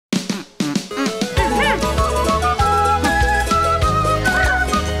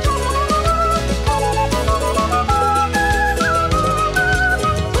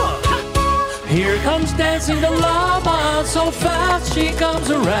dancing the llama, so fast she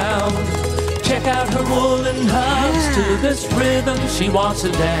comes around. Check out her woolen hubs, to this rhythm she wants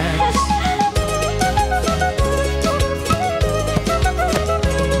to dance.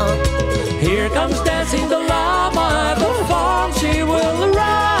 Here comes dancing the llama, at the farm she will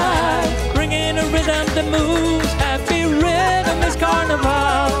arrive, bringing a rhythm that moves, happy rhythm is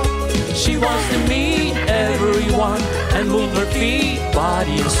carnival. She wants to meet everyone and move her feet,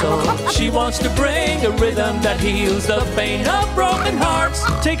 body and soul. She wants to bring a rhythm that heals the pain of broken hearts.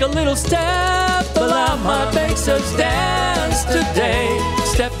 Take a little step, the llama makes us dance today.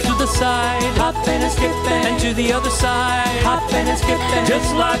 Step to the side, hopping and skipping, and to the other side, hopping and skipping.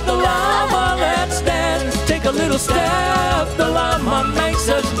 Just like the llama, let's dance. Take a little step, the llama makes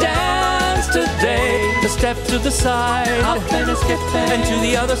us dance today. A step to the side, hopping and skipping, and to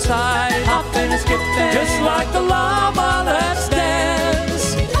the other side, hopping and skipping. Just like the llama, let's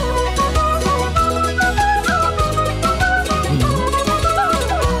dance.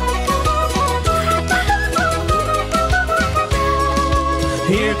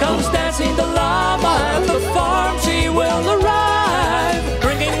 Here comes dancing the llama, at the farm she will arrive,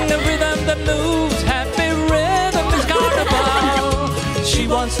 bringing a rhythm that moves, happy rhythm is carnival. She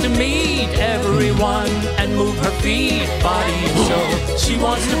wants to meet everyone and move her feet, body and soul. She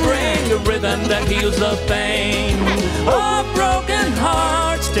wants to bring a rhythm that heals the pain of broken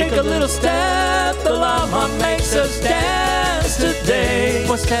hearts. Take a little step, the llama makes us dance today.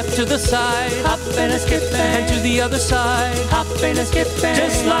 One step to the side, hopping and skipping, and to the other side, hopping and skipping.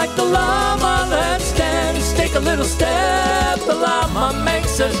 Just like the llama, let's dance. Take a little step, the llama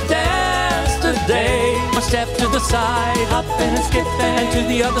makes us dance today. One step to the side, hopping and skipping, and to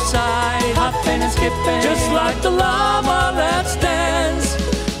the other side, hopping and skipping. Just like the llama, let's dance.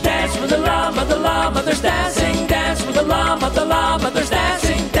 Dance with the llama, there's dancing. Dance with the llama, there's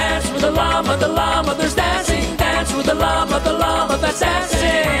dancing. Dance with the llama, there's dancing. Dance with the llama, that's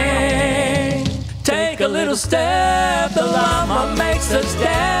dancing. Take a little step, the llama makes us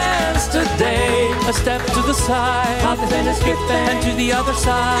dance today. A step to the side, hopping and skipping, and to the other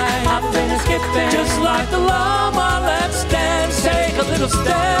side, hopping and skipping. Just like the llama, let's dance. Take a little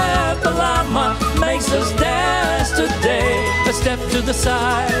step, the llama makes us dance today. A step to the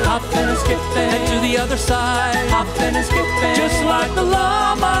side, hopping and skipping, and to the other side, hopping and skipping. Just like the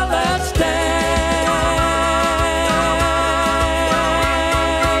llama, let's dance.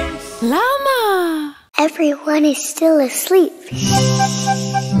 Llama! Everyone is still asleep.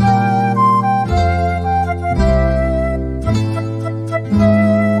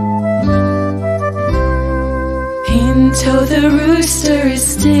 Pinto the rooster is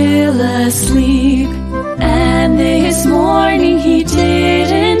still asleep, and this morning he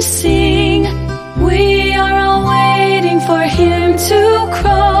didn't sing. We are all waiting for him to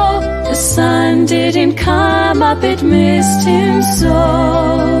crow. The sun didn't come up, it missed him so.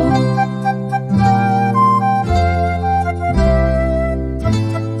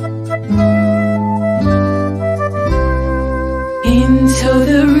 Pinto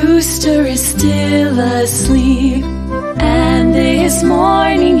the rooster is still asleep, and this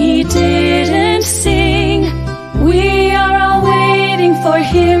morning he didn't sing. We are all waiting for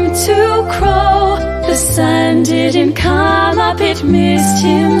him to crow. The sun didn't come up, it missed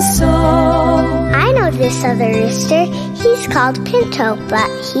him so. I know this other rooster. He's called Pinto, but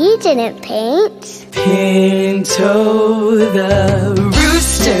he didn't paint. Pinto the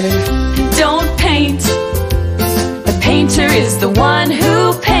rooster, don't paint. The painter is the one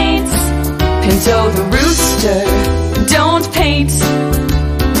who paints. Pinto the rooster, don't paint.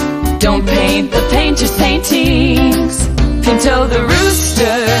 Don't paint the painter's paintings. Pinto the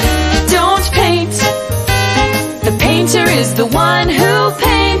rooster, don't paint. The painter is the one who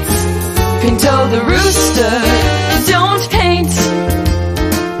paints. Pinto the rooster, don't paint.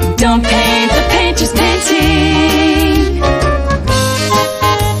 Don't paint the painter's painting.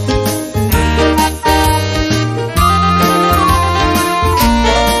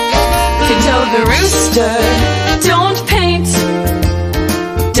 Pinto the rooster, don't paint.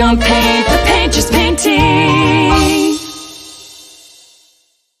 Don't paint the painter's painting.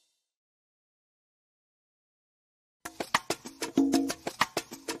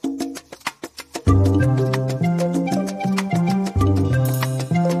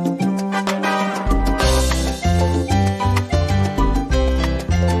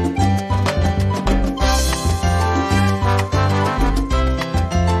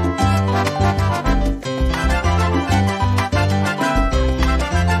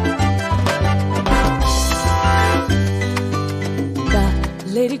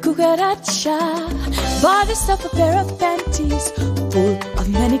 Lady Cucaracha bought herself a pair of panties full of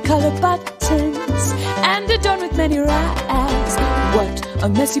many colored buttons, and adorned with many rags. What a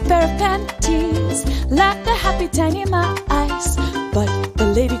messy pair of panties, laughed the happy tiny mice. But the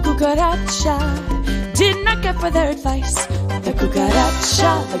lady Cucaracha did not care for their advice. The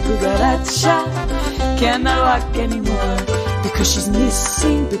Cucaracha cannot walk anymore, because she's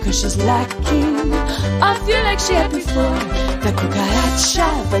missing, because she's lacking a few like she had before. The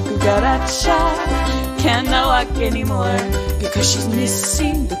Cucaracha cannot walk anymore, because she's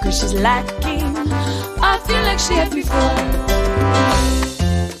missing, because she's lacking a few like she had before.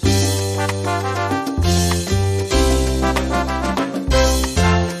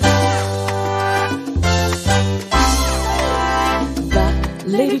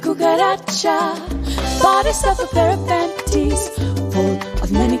 Lady Cucaracha bought herself a pair of panties full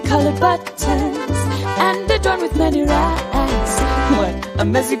of many colored buttons and adorned with many rags. What a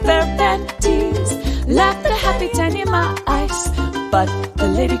messy pair of panties, laughed the happy tiny mice. But the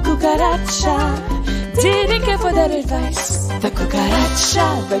lady Cucaracha didn't care for that advice. The Cucaracha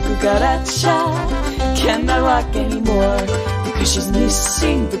cannot walk anymore, because she's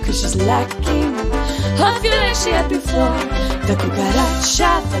missing, because she's lacking a few like she had before. The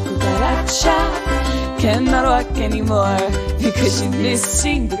Cucaracha cannot walk anymore, because she's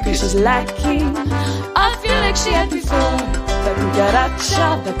missing, because she's lacking a few like she had before. The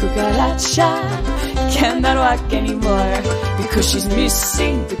Cucaracha cannot walk anymore, because she's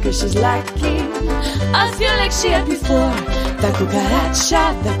missing, because she's lacking a few like she had before. The Cucaracha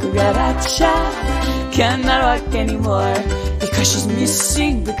cannot walk anymore, because she's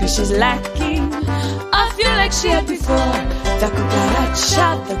missing, because she's lacking a few like she had before. The Cucaracha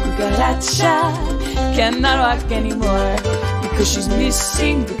cannot walk anymore, because she's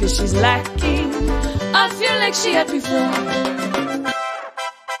missing, because she's lacking a few like she had before.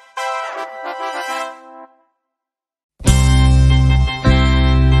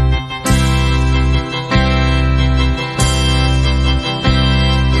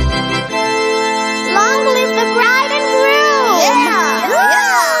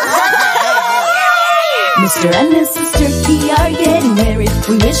 Mr. and Mrs. Turkey are getting married.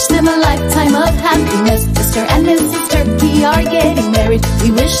 We wish them a lifetime of happiness. Mr. and Mrs. Turkey are getting married.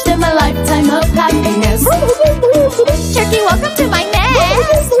 We wish them a lifetime of happiness. Turkey, welcome to my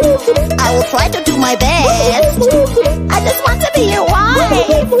nest. I will try to do my best. I just want to be your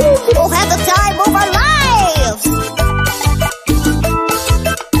wife. We'll have the time of our lives.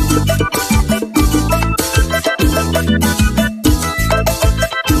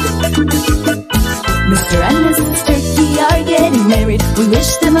 Mr. and Mrs. Turkey are getting married. We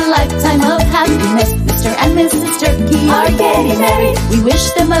wish them a lifetime of happiness. Mr. and Mrs. Turkey are getting married. We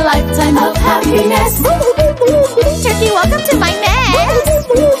wish them a lifetime of happiness. Turkey, welcome to my nest.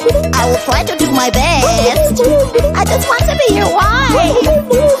 I will try to do my best. I just want to be your wife.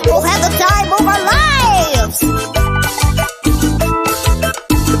 We'll have the time of our lives.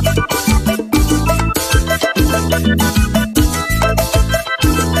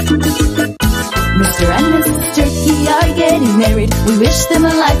 Mr. and Mrs. Turkey are getting married. We wish them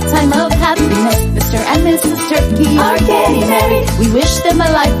a lifetime of happiness. Mr. and Mrs. Turkey are getting married. We wish them a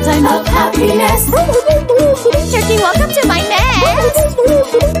lifetime of happiness. Turkey, welcome to my nest.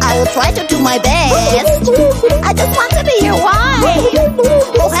 I will try to do my best. I just want to be your wife.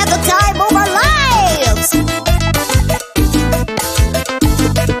 We'll have the time of our lives.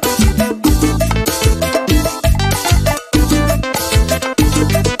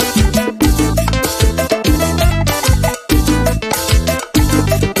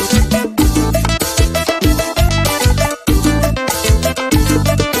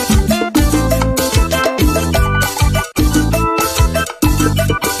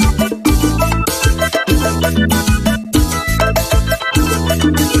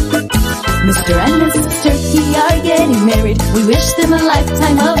 Mr. and Mrs. Turkey are getting married. We wish them a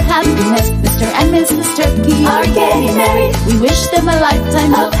lifetime of happiness. Mr. and Mrs. Turkey are getting married. We wish them a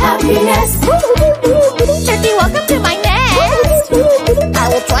lifetime of happiness. Turkey, welcome to my nest. I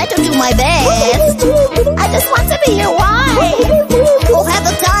will try to do my best. I just want to be your wife. We'll have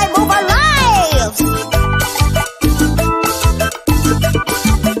the time of our lives.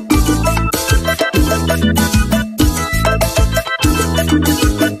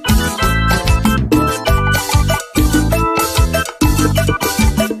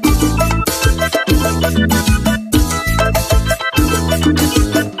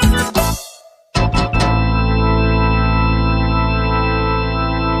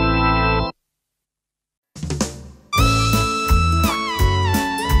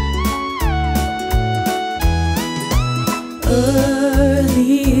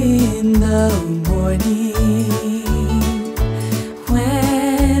 Early in the morning,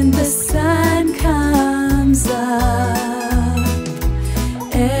 when the sun comes up,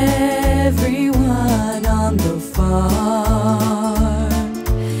 Everyone on the farm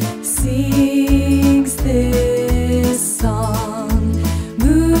sings this song.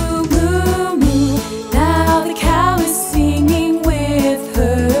 Moo, moo, moo. Now the cow is singing with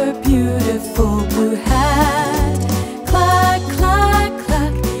her beautiful blue hat. Cluck, cluck,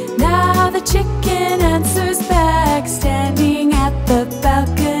 cluck. Now the chicken answers back, standing at the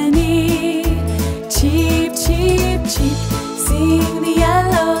balcony. Cheep, cheep, cheep. Sing the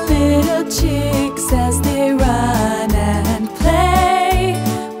yellow little chicks as they run and play.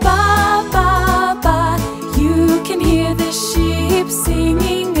 Ba, ba, ba. You can hear the sheep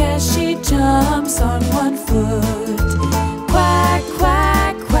singing as she jumps on one foot. Quack,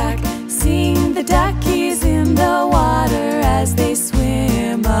 quack, quack. Sing the duckies in the water as they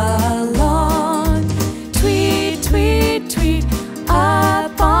swim along. Tweet, tweet, tweet.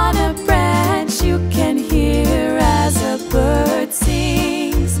 Up on a branch you can hear as a bird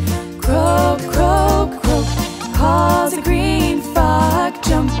sings. Croak, croak, croak. Calls a green frog,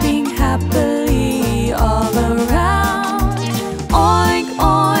 jumping happily all around. Oink,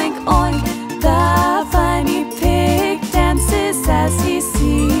 oink, oink. The funny pig dances as he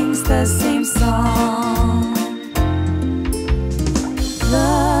sings the same song.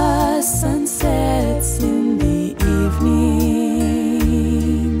 The sun sets in the evening.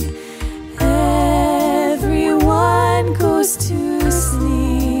 Everyone goes to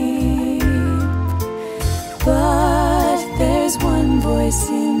sleep, but there's one voice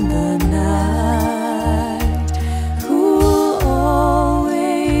in the night who'll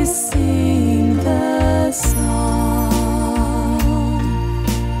always sing the song.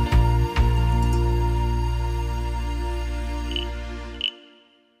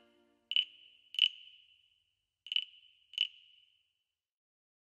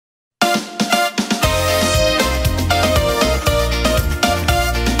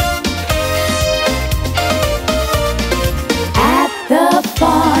 At the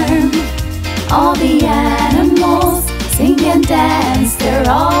farm, all the animals sing and dance, they're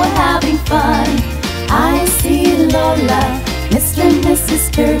all having fun. I see Lola, Mr. and Mrs.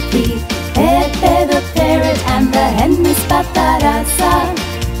 Turkey, Pepe the parrot, and the hen Miss Cucaracha.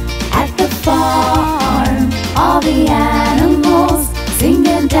 At the farm, all the animals sing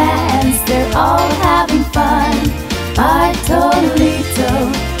and dance, they're all having fun. Bartolito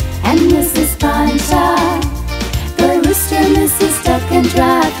and Mrs. Concha, the rooster, Mrs. Duck, and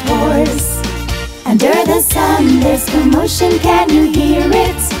draft horse. Under the sun there's commotion, can you hear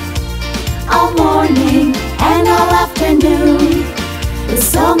it? All morning and all afternoon, with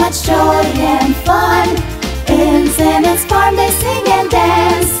so much joy and fun. In Zenon's farm they sing and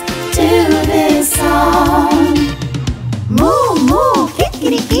dance to this song. Moo, moo, kick,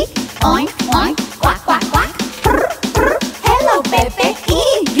 oink, oink, quack, quack, quack. Brr, brr, hello, Pepe,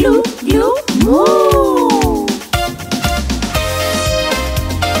 glue, glue, moo.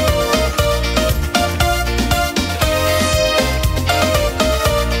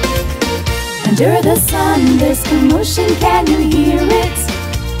 Under the sun there's commotion, can you hear it?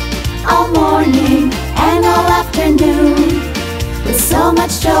 All morning and all afternoon, with so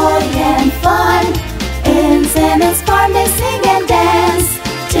much joy and fun. In Zenon's farm they sing and dance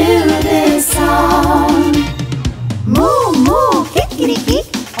to this song. Moo, moo, kick,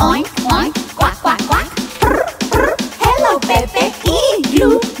 oink, oink, quack, quack, quack. Brr, brr, hello, Pepe,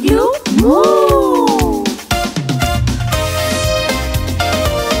 glue, glue, moo.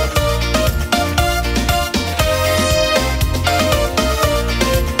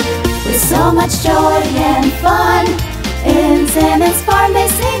 So much joy and fun. In Zenon's farm they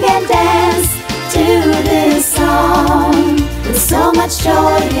sing and dance to this song. With so much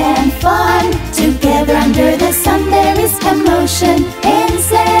joy and fun, together under the sun there is commotion in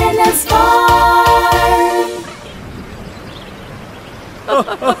Zenon's farm.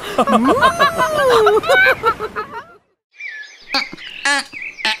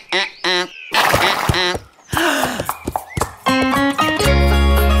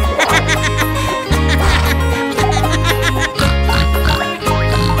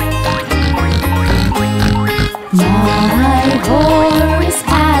 My horse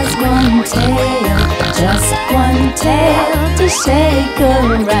has one tail, just one tail to shake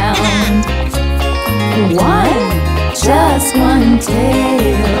around. One, just one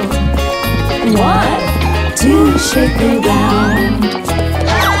tail, one to shake around.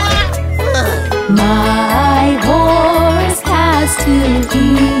 My horse has 2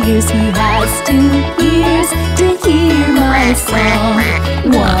 ears, he has 2 ears to hear my song.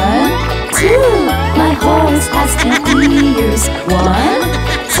 1, 2, my horse has 2 ears. 1,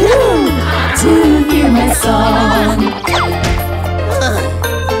 2, to hear my song.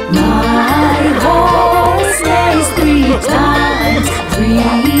 times,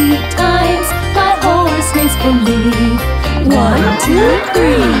 3 times, my horse neighs for me. 1, 2,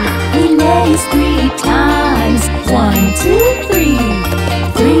 3, he neighs 3 times. 1, 2, 3,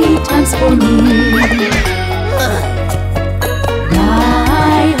 3 times for me.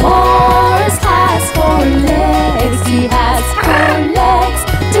 My horse has 4 legs, he has 4 legs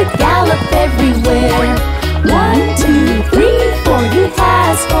to gallop everywhere. 1, 2, 3, 4, he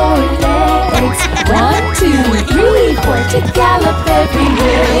has 4 legs. 1, 2, 3, 4 to gallop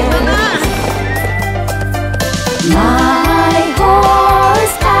everywhere. My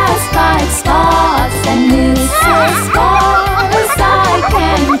horse has 5 spots, and this is far as I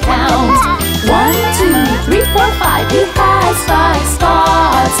can count. 1, 2, 3, 4, 5, he has 5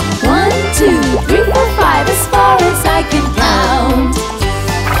 spots. 1, 2, 3, 4, 5, as far as I can count.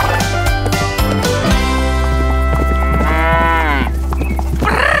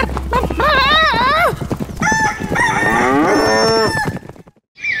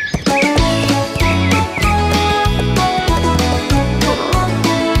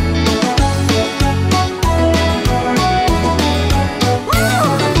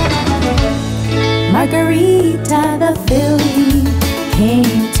 Margarita the filly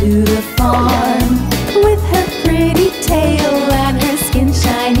came to the farm with her pretty tail and her skin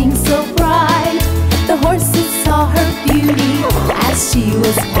shining so bright. The horses saw her beauty as she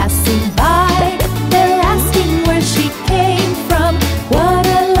was passing by. They're asking where she came from, what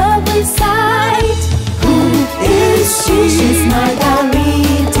a lovely sight. Who is she? She's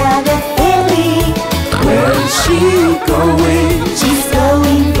Margarita the filly. Where is she going? She's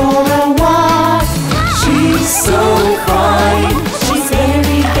going for a walk. She's so fine, she's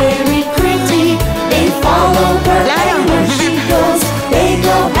very, very pretty. They follow her and where she goes, they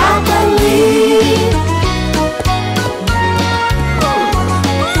go happily.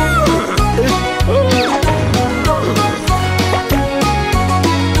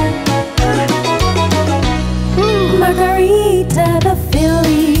 Margarita the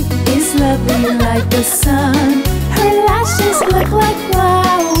filly is lovely like the sun. Her lashes look like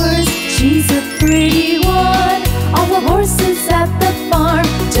flowers, she's a pretty one. All the horses at the farm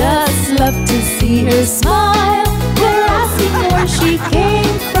just love to see her smile. They're asking where she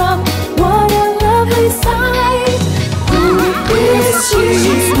came from, what a lovely sight. Who is she?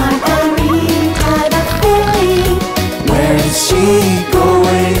 She's Margarita the filly. Where is she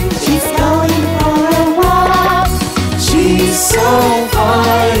going? She's going for a walk. She's so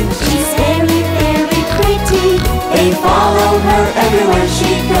fine, she's very, very pretty. They follow her everywhere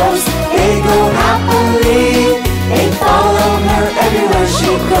she goes, they go happily. They follow her everywhere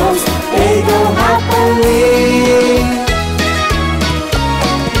she goes, they go happily.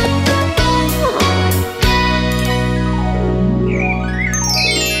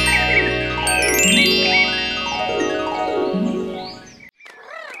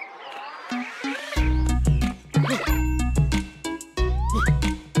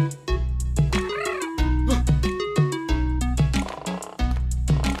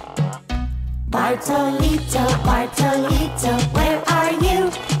 Bartolito, Bartolito, where are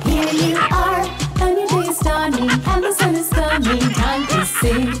you? Here you are. A new day is dawning and the sun is coming. Time to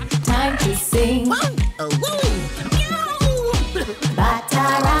sing, time to sing.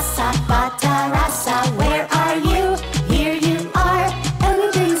 Batarasa, Batarasa, where are you? Here you are. A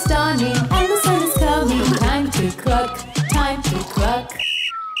new day is dawning and the sun is coming. Time to cluck, time to cluck.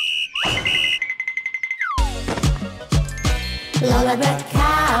 Lola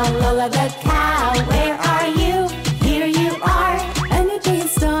the cow, where are you? Here you are. A new day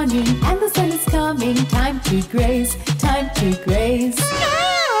is dawning and the sun is coming. Time to graze, time to graze.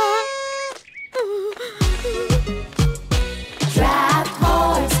 Draft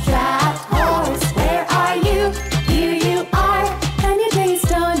horse, where are you? Here you are. A new day is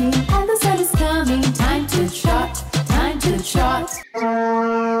dawning and the sun is coming. Time to trot, time to trot.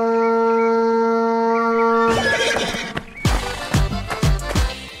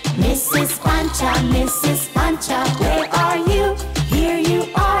 Mrs. Pancha, where are you? Here you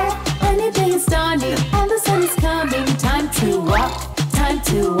are. A new day is dawning and the sun is coming. Time to walk, time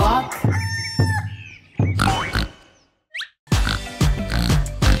to walk.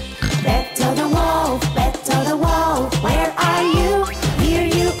 Beto the wolf, where are you? Here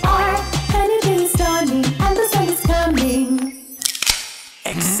you are. A new day is dawning and the sun is coming.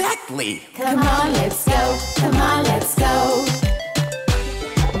 Exactly! Come on, let's go, come on, let's go.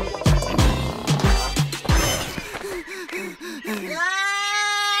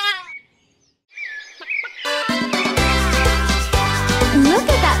 Look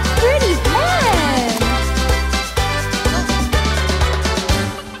at that pretty hen!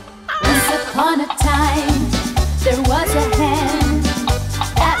 Once upon a time,